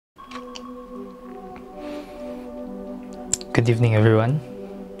Good evening, everyone.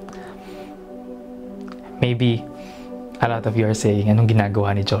 Maybe a lot of you are saying, anong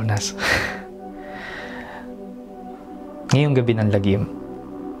ginagawa ni Jonas? Ngayong gabi ng lagim,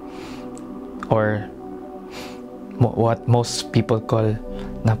 or what most people call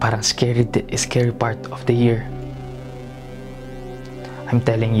na parang scary part of the year. I'm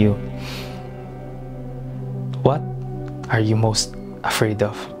telling you, what are you most afraid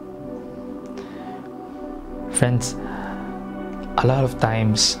of? Friends, a lot of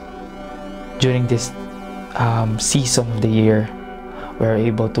times during this season of the year, we're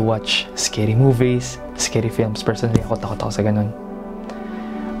able to watch scary movies, scary films. Personally, takot ako sa ganun.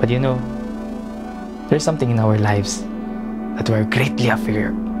 But you know, there's something in our lives that we're greatly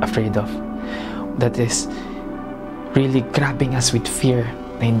afraid of, that is really grabbing us with fear,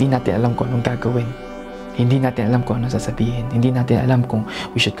 na hindi natin alam kung anong gagawin, hindi natin alam kung anong sasabihin, hindi natin alam kung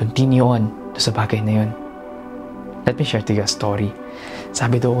we should continue on sa bagay na yun. Let me share to you a story.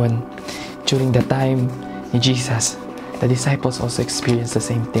 Sabi doon, during the time ni Jesus, the disciples also experienced the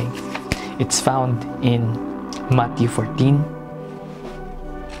same thing. It's found in Matthew 14,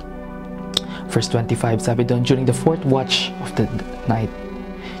 verse 25. Sabi doon, during the fourth watch of the night,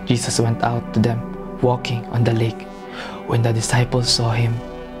 Jesus went out to them, walking on the lake. When the disciples saw him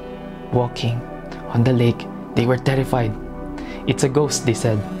walking on the lake, they were terrified. "It's a ghost," they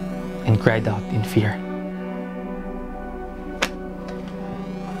said, and cried out in fear.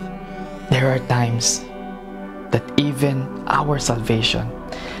 There are times that even our salvation,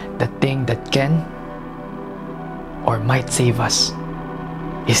 the thing that can or might save us,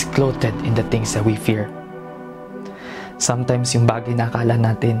 is clothed in the things that we fear. Sometimes yung bagay na akala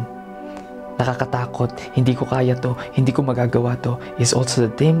natin nakakatakot, hindi ko kaya to, hindi ko magagawa to, is also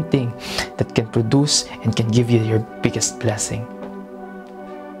the same thing that can produce and can give you your biggest blessing.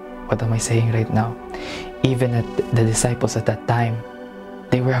 What am I saying right now? Even at the disciples at that time,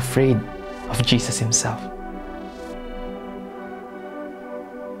 they were afraid of Jesus himself.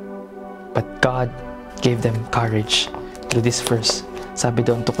 But God gave them courage through this verse. Sabi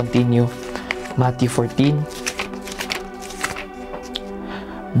doon, to continue, Matthew 14.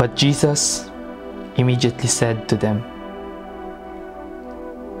 But Jesus immediately said to them,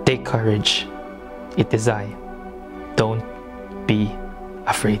 "Take courage, it is I. Don't be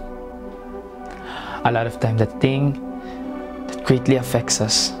afraid." A lot of time, the thing that greatly affects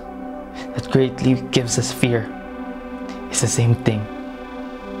us, that greatly gives us fear, is the same thing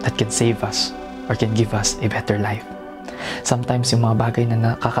that can save us or can give us a better life. Sometimes yung mga bagay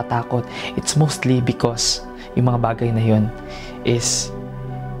na nakakatakot, it's mostly because yung mga bagay na yun is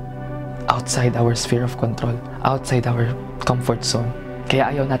outside our sphere of control, outside our comfort zone.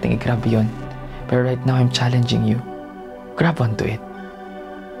 Kaya ayaw nating i-grab yun. Pero right now, I'm challenging you. Grab onto it.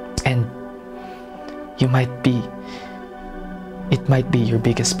 And it might be your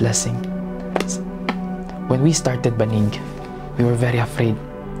biggest blessing. When we started Banig, we were very afraid.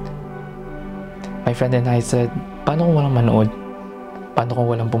 My friend and I said, paano kung walang manood? Paano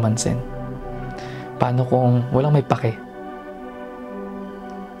kung walang pumansin? Paano kung walang may pake?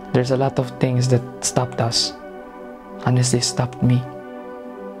 There's a lot of things that stopped us. Honestly, stopped me.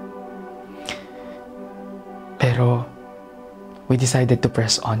 Pero we decided to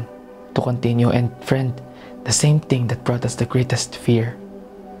press on, to continue. And friend, the same thing that brought us the greatest fear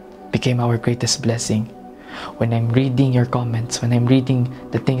became our greatest blessing. When I'm reading your comments, when I'm reading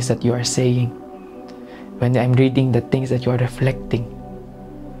the things that you are saying, when I'm reading the things that you are reflecting,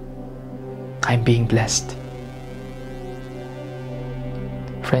 I'm being blessed.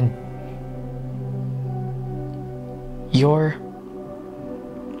 Friend, your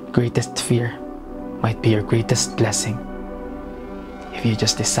greatest fear might be your greatest blessing if you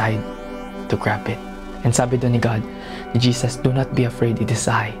just decide to grab it. And sabi doon ni God, ni Jesus, do not be afraid, it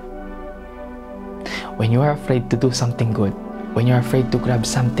is I. When you are afraid to do something good, when you are afraid to grab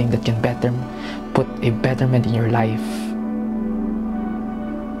something that can put a betterment in your life,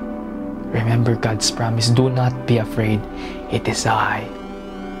 remember God's promise, do not be afraid, it is I.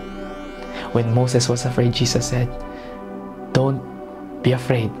 When Moses was afraid, Jesus said, don't be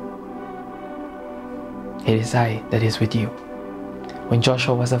afraid, it is I that is with you. When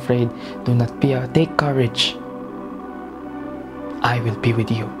Joshua was afraid, do not be afraid, take courage, I will be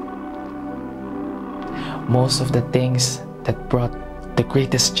with you. Most of the things that brought the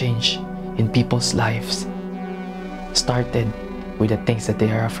greatest change in people's lives started with the things that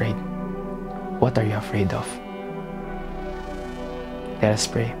they are afraid. What are you afraid of? Let us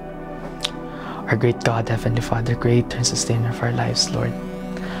pray. Our great God, Heavenly Father, creator and sustainer of our lives, Lord,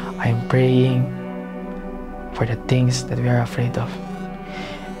 I am praying for the things that we are afraid of.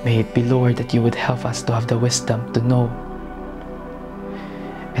 May it be, Lord, that you would help us to have the wisdom to know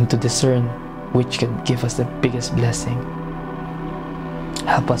and to discern which can give us the biggest blessing.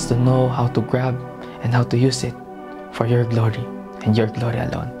 Help us to know how to grab and how to use it for your glory and your glory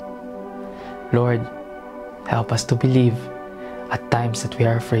alone. Lord, help us to believe at times that we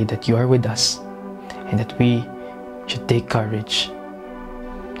are afraid that you are with us and that we should take courage.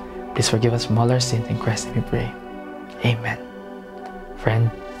 Please forgive us from all our sins. In Christ's name we pray. Amen.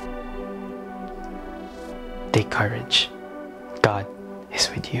 Friend, take courage. God is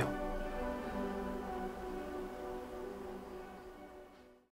with you.